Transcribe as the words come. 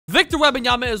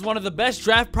Wembanyama is one of the best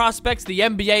draft prospects the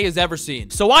NBA has ever seen,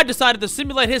 so I decided to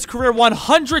simulate his career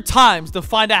 100 times to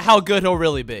find out how good he'll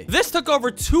really be. This took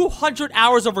over 200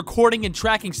 hours of recording and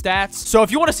tracking stats, so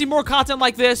if you want to see more content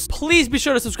like this, please be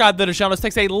sure to subscribe to the channel. This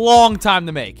takes a long time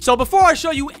to make. So before I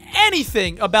show you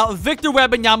anything about Victor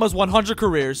Wembanyama's 100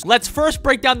 careers, let's first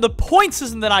break down the point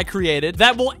system that I created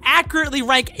that will accurately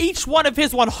rank each one of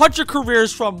his 100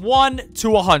 careers from 1 to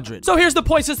 100. So here's the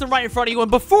point system right in front of you,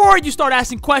 and before you start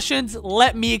asking questions,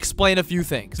 let me explain a few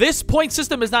things. This point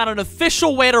system is not an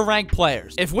official way to rank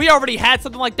players. If we already had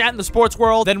something like that in the sports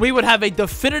world, then we would have a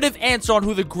definitive answer on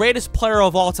who the greatest player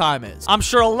of all time is. I'm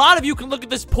sure a lot of you can look at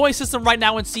this point system right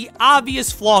now and see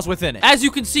obvious flaws within it. As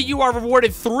you can see, you are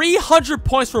rewarded 300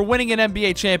 points for winning an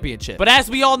NBA championship. But as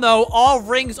we all know, all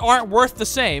rings aren't worth the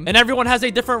same, and everyone has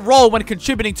a different role when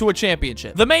contributing to a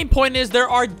championship. The main point is there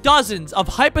are dozens of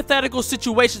hypothetical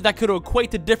situations that could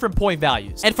equate to different point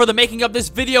values. And for the making of this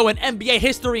video and NBA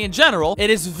history in general, it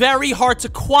is very hard to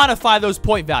quantify those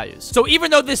point values. So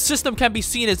even though this system can be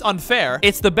seen as unfair,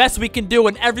 it's the best we can do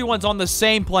when everyone's on the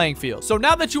same playing field. So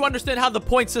now that you understand how the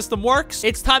point system works,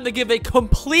 it's time to give a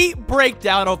complete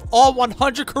breakdown of all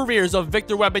 100 careers of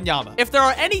Victor Wembanyama. If there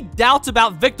are any doubts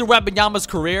about Victor Wembanyama's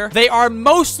career, they are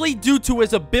mostly due to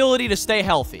his ability to stay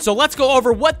healthy. So let's go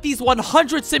over what these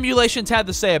 100 simulations had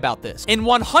to say about this. In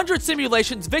 100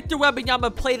 simulations, Victor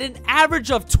Wembanyama played an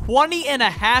average of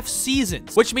 20.5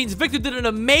 seasons, which means Victor did an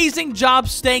amazing job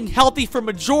staying healthy for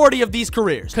majority of these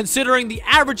careers, considering the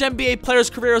average NBA player's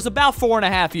career is about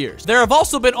 4.5 years. There have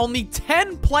also been only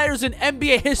 10 players in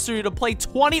NBA history to play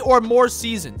 20 or more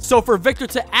seasons. So for Victor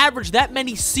to average that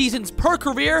many seasons per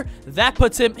career, that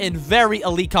puts him in very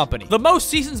elite company. The most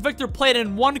seasons Victor played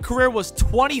in one career was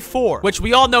 24, which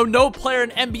we all know no player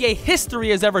in NBA history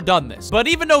has ever done this. But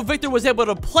even though Victor was able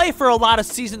to play for a lot of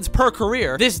seasons per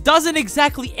career, this doesn't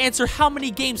exactly answer how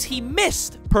many games he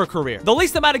missed per career. The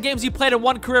least amount of games he played in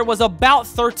one career was about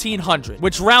 1,300,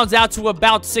 which rounds out to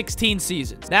about 16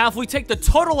 seasons. Now, if we take the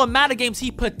total amount of games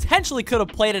he potentially could have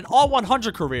played in all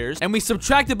 100 careers, and we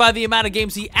subtract it by the amount of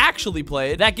games he actually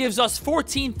played, that gives us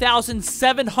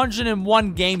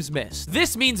 14,701 games missed.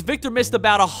 This means Victor missed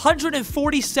about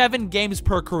 147 games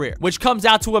per career, which comes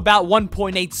out to about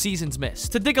 1.8 seasons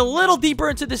missed. To dig a little deeper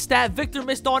into the stat, Victor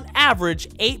missed on average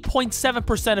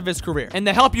 8.7% of his career. And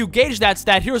to help you gauge that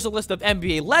stat, here's a list of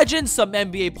NBA legends, some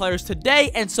NBA players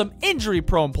today, and some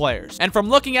injury-prone players. And from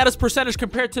looking at his percentage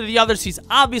compared to the others, he's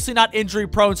obviously not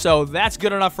injury-prone, so that's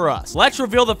good enough for us. Let's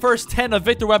reveal the first 10 of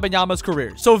Victor Wembanyama's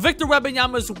careers. So Victor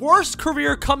Wembanyama's worst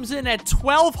career comes in at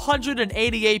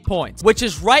 1,288 points, which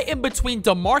is right in between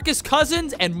DeMarcus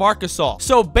Cousins and Marc Gasol.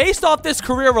 So based off this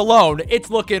career alone, it's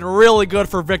looking really good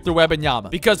for Victor Wembanyama,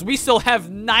 because we still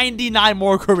have 99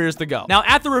 more careers to go. Now,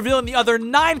 after revealing the other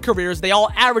 9 careers, they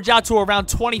all average out to around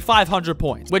 2,500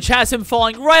 points, which has him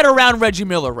falling right around Reggie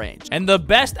Miller range. And the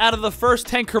best out of the first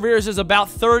 10 careers is about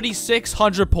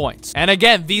 3,600 points. And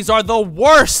again, these are the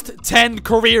worst 10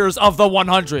 careers of the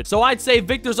 100. So I'd say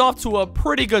Victor's off to a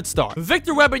pretty good start.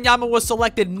 Victor Wembanyama was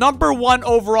selected #1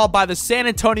 overall by the San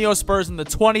Antonio Spurs in the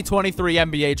 2023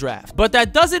 NBA draft. But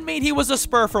that doesn't mean he was a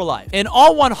Spur for life. In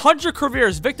all 100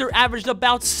 careers, Victor averaged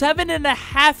about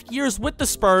 7.5 years with the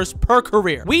Spurs per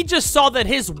career. We just saw that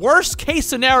his worst case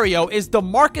scenario is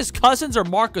DeMarcus Cousins or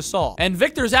Marc Gasol, and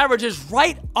Victor's average is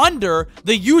right under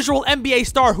the usual NBA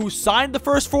star who signed the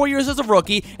first 4 years as a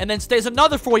rookie and then stays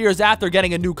another 4 years after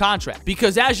getting a new contract.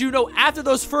 Because as you know, after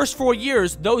those first 4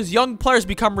 years, those young players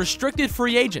become restricted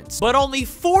free agents. But only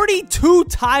 42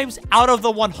 times out of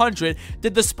the 100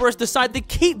 did the Spurs decide to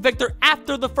keep Victor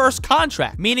after the first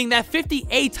contract, meaning that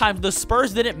 58 times the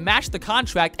Spurs didn't match the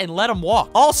contract and let him walk.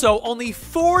 Also, only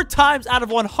 4 times out of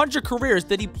 100 careers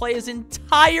did he play his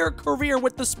entire career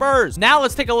with the Spurs. Now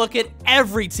let's take a look at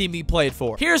every team he played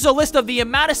for. Here's a list of the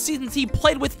amount of seasons he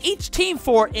played with each team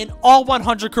for in all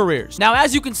 100 careers. Now,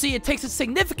 as you can see, it takes a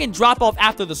significant drop-off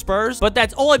after the Spurs, but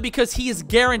that's only because he is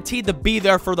guaranteed to be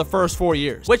there for the first 4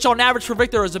 years, which on average for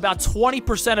Victor is about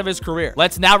 20% of his career.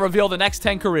 Let's now reveal the next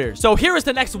 10 careers. So here is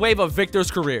the next wave of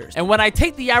Victor's careers. And when I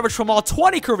take the average from all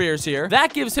 20 careers here,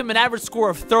 that gives him an average score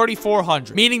of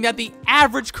 3,400, meaning that the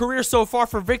average career so far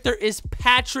for Victor is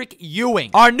Patrick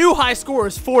Ewing. Our new high score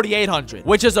is 4,800,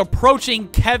 which is approaching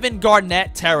Kevin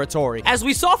Garnett territory. As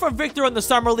we saw from Victor in the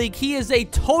Summer League, he is a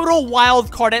total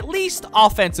wild card, at least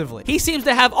offensively. He seems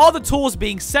to have all the tools,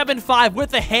 being 7'5"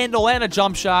 with a handle and a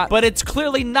jump shot, but it's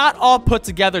clearly not all put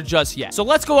together just yet. So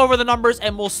let's go over the numbers,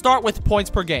 and we'll start with points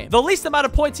per game. The least amount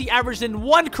of points he averaged in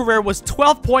one career was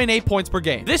 12.8 points per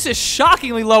game. This is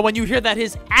shockingly low when you hear that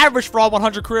his average for all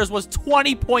 100 careers was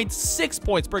 20.6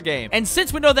 points per game. And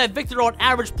since we know that Victor on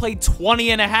average played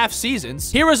 20.5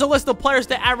 seasons, here is a list list of players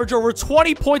that average over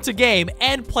 20 points a game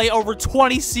and play over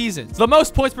 20 seasons. The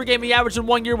most points per game he averaged in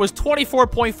 1 year was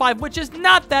 24.5, which is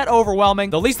not that overwhelming.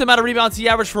 The least amount of rebounds he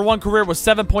averaged for one career was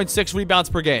 7.6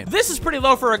 rebounds per game. This is pretty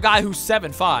low for a guy who's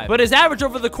 7'5", but his average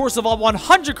over the course of all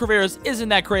 100 careers isn't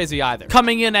that crazy either,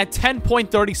 coming in at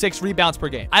 10.36 rebounds per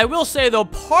game. I will say though,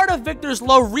 part of Victor's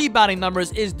low rebounding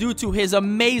numbers is due to his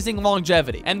amazing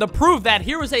longevity. And to prove that,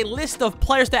 here is a list of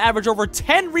players that average over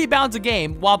 10 rebounds a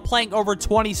game while playing over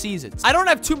 20 seasons. I don't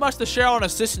have too much to share on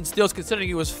assists and steals considering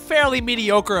he was fairly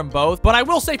mediocre in both, but I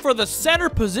will say for the center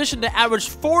position to average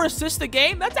 4 assists a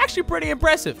game, that's actually pretty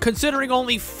impressive, considering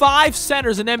only 5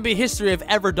 centers in NBA history have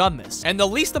ever done this. And the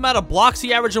least amount of blocks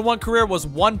he averaged in one career was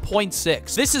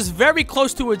 1.6. This is very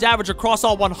close to his average across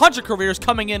all 100 careers,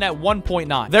 coming in at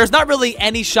 1.9. There's not really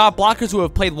any shot blockers who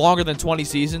have played longer than 20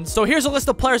 seasons, so here's a list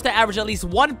of players that average at least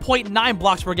 1.9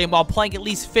 blocks per game while playing at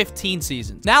least 15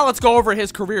 seasons. Now let's go over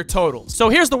his career totals. So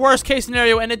here's the worst case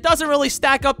scenario, and it doesn't really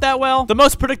stack up that well. The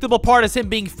most predictable part is him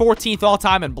being 14th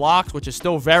all-time in blocks, which is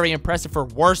still very impressive for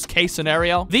worst case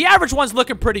scenario. The average one's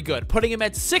looking pretty good, putting him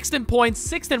at 6th in points,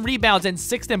 6th in rebounds, and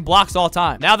 6th in blocks all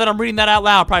time. Now that I'm reading that out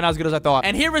loud, probably not as good as I thought.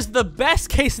 And here is the best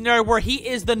case scenario where he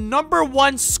is the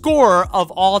 #1 scorer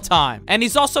of all time. And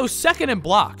he's also 2nd in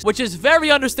blocks, which is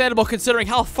very understandable considering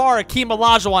how far Hakeem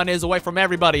Olajuwon is away from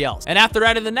everybody else. And after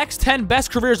adding the next 10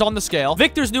 best careers on the scale,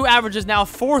 Victor's new average is now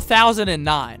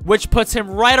 4,009, which puts him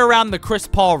right around the Chris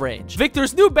Paul range.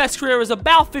 Victor's new best career is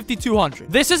about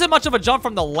 5,200. This isn't much of a jump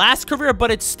from the last career,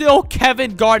 but it's still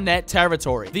Kevin Garnett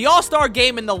territory. The All-Star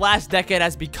game in the last decade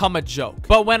has become a joke,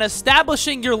 but when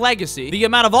establishing your legacy, the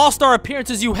amount of All-Star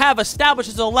appearances you have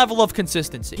establishes a level of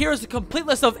consistency. Here is a complete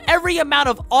list of every amount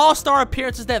of All-Star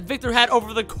appearances that Victor had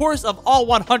over the course of all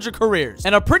 100 careers.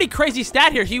 And a pretty crazy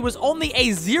stat here, he was only a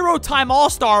 0-time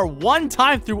All-Star 1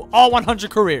 time through all 100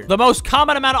 careers. The most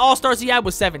common amount of All-Stars he had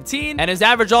was 17, and his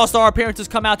average All-Star appearances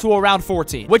come out to around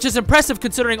 14, which is impressive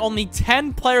considering only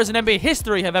 10 players in NBA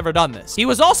history have ever done this. He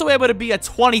was also able to be a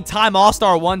 20-time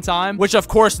All-Star 1 time, which of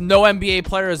course no NBA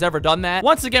player has ever done that.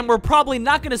 Once again, we're probably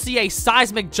not going to see a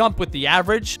seismic jump with the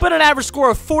average, but an average score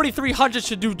of 4,300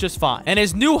 should do just fine. And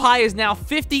his new high is now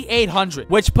 5,800,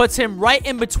 which puts him right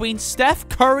in between Steph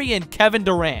Curry and Kevin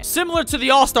Durant. Similar to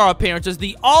the All-Star appearances,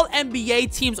 the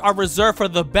All-NBA teams are reserved for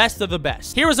the best of the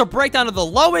best. Here is a breakdown of the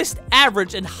lowest,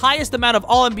 average, and highest amount of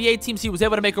All-NBA teams he was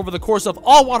able to make over the course of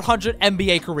all 100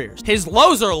 NBA careers. His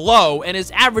lows are low, and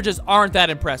his averages aren't that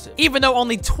impressive, even though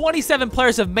only 27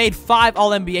 players have made 5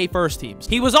 All-NBA first teams.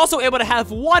 He was also able to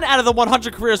have 1 out of the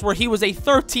 100 careers where he was a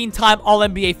 13-time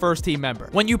All-NBA first team member.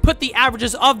 When you put the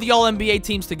averages of the All-NBA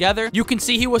teams together, you can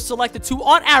see he was selected to,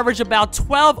 on average, about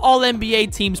 12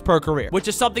 All-NBA teams per career, which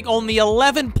is something only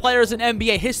 11 players in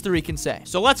NBA history can say.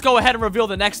 So let's go ahead and reveal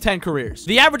the next 10 careers.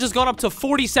 The average has gone up to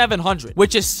 4,700,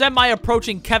 which is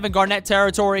semi-approaching Kevin Garnett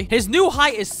territory. His new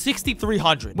high is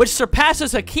 6,300, which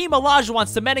surpasses Hakeem Olajuwon,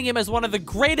 cementing him as one of the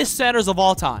greatest centers of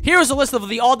all time. Here is a list of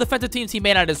the all-defensive teams he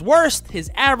made at his worst, his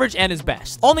average, and his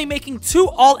best. Only making 2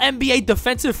 All-NBA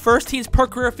defensive first teams per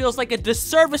career feels like a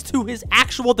disservice to his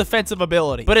actual defensive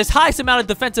ability, but his highest amount of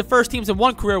defensive first teams in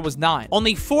one career was 9.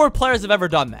 Only 4 players have ever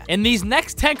done that. In these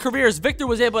next 10 careers, Victor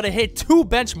was able to hit 2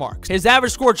 benchmarks. His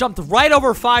average score jumped right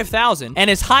over 5,000, and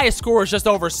his highest score is just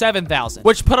over 7,000,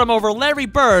 which put him over Larry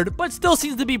Bird, but still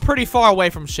seems to be pretty far away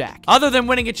from Shaq. Other than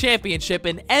winning a championship,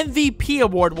 an MVP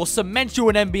award will cement you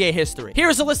in NBA history.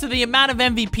 Here's a list of the amount of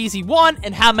MVPs he won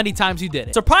and how many times he did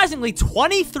it. Surprisingly,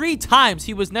 23 times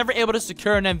he was never able to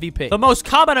secure an MVP. The most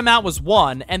common amount was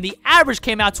 1, and the average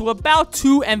came out to about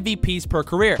 2 MVPs per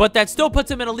career, but that still puts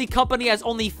him in elite company as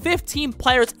only 15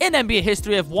 players in NBA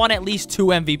history have won at least 2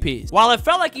 MVPs. While it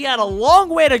felt like he had a long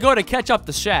way to go to catch up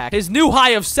to Shaq, his new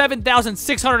high of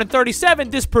 7,637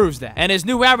 disproves that, and his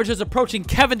new average is approaching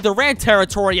Kevin Durant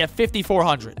territory at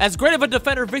 5,400. As great of a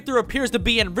defender Victor appears to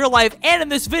be in real life and in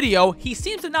this video, he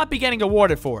seems to not be getting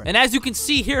awarded for it. And as you can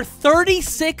see here,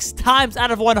 36 times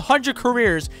out of 100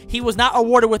 careers, he was not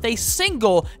awarded with a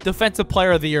single Defensive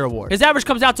Player of the Year award. His average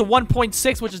comes out to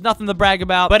 1.6, which is nothing to brag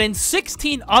about, but in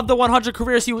 16 of the 100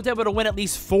 careers, he was able to win at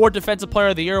least 4 Defensive Player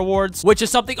of the Year awards, which is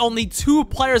something only 2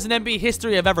 players in NBA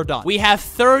history have ever done. We have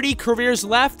 30 careers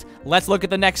left. Let's look at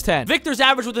the next 10. Victor's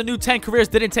average with the new 10 careers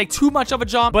didn't take too much of a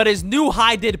jump, but his new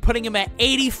high did, putting him at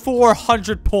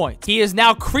 8,400 points. He is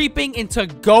now creeping into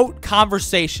GOAT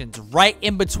conversations, right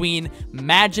in between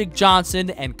Magic Johnson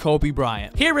and Kobe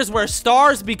Bryant. Here is where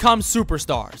stars become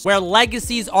superstars, where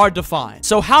legacies are defined.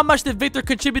 So how much did Victor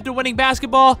contribute to winning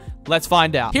basketball? Let's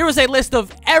find out. Here is a list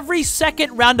of every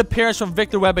second round appearance from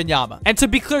Victor Wembanyama. And to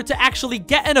be clear, to actually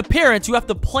get an appearance, you have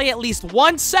to play at least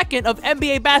 1 second of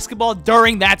NBA basketball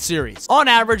during that series. On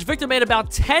average, Victor made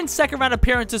about 10 second round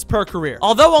appearances per career.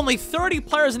 Although only 30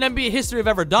 players in NBA history have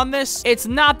ever done this, it's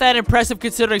not that impressive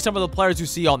considering some of the players you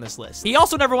see on this list. He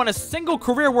also never won a single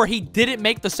career where he didn't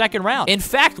make the second round. In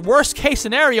fact, worst case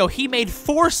scenario, he made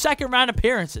 4 second round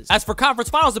appearances. As for conference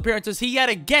finals appearances, he yet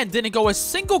again didn't go a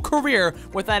single career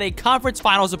without a conference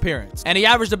finals appearance, and he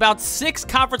averaged about 6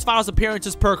 conference finals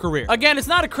appearances per career. Again, it's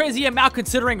not a crazy amount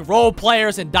considering role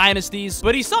players and dynasties,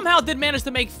 but he somehow did manage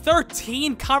to make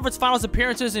 13 conference finals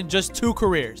appearances in just 2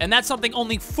 careers, and that's something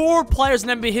only 4 players in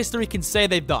NBA history can say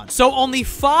they've done. So only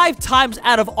 5 times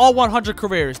out of all 100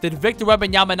 careers did Victor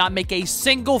Wembanyama not make a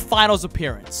single finals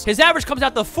appearance. His average comes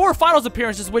out to 4 finals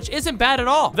appearances, which isn't bad at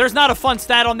all. There's not a fun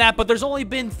stat on that, but there's only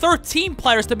been 13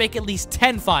 players to make at least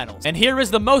 10 finals. And here is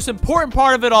the most important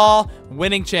part of it all: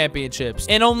 winning championships.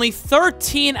 In only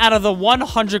 13 out of the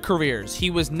 100 careers,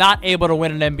 he was not able to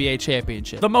win an NBA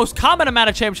championship. The most common amount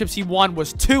of championships he won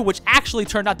was 2, which actually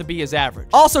turned out to be his average.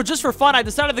 Also, just for fun, I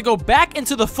decided to go back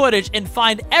into the footage and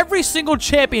find every single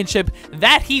championship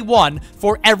that he won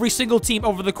for every single team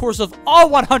over the course of all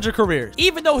 100 careers.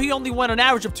 Even though he only won an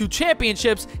average of 2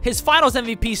 championships, his finals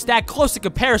MVP stacked close to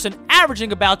comparison,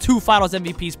 averaging about 2 finals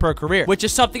MVPs per career, which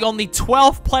is something only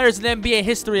 12 players in NBA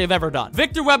history have ever done.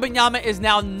 Victor Wembanyama is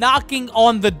now knocking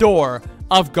on the door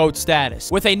of GOAT status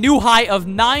with a new high of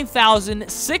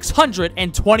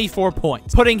 9,624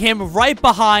 points, putting him right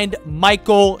behind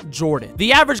Michael Jordan.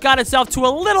 The average got itself to a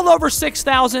little over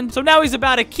 6,000, so now he's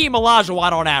about Hakeem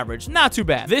Olajuwon on average. Not too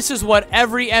bad. This is what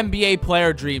every NBA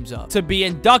player dreams of, to be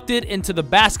inducted into the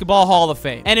Basketball Hall of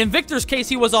Fame. And in Victor's case,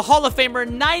 he was a Hall of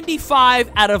Famer 95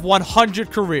 out of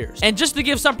 100 careers. And just to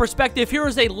give some perspective, here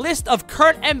is a list of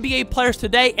current NBA players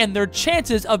today and their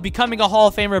chances of becoming a Hall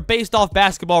of Famer based off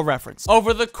Basketball Reference.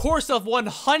 Over the course of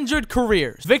 100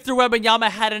 careers, Victor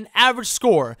Wembanyama had an average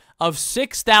score of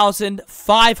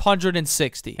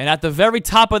 6,560. And at the very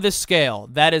top of this scale,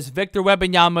 that is Victor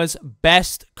Wembanyama's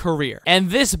best career. And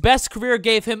this best career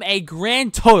gave him a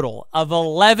grand total of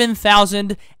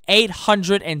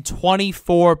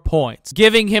 11,824 points,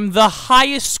 giving him the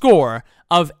highest score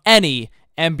of any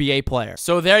NBA player.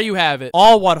 So there you have it.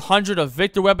 All 100 of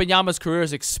Victor Wembanyama's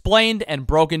careers explained and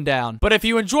broken down. But if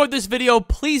you enjoyed this video,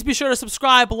 please be sure to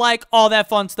subscribe, like, all that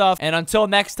fun stuff. And until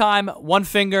next time, one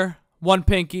finger, one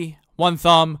pinky, one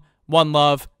thumb, one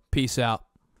love. Peace out.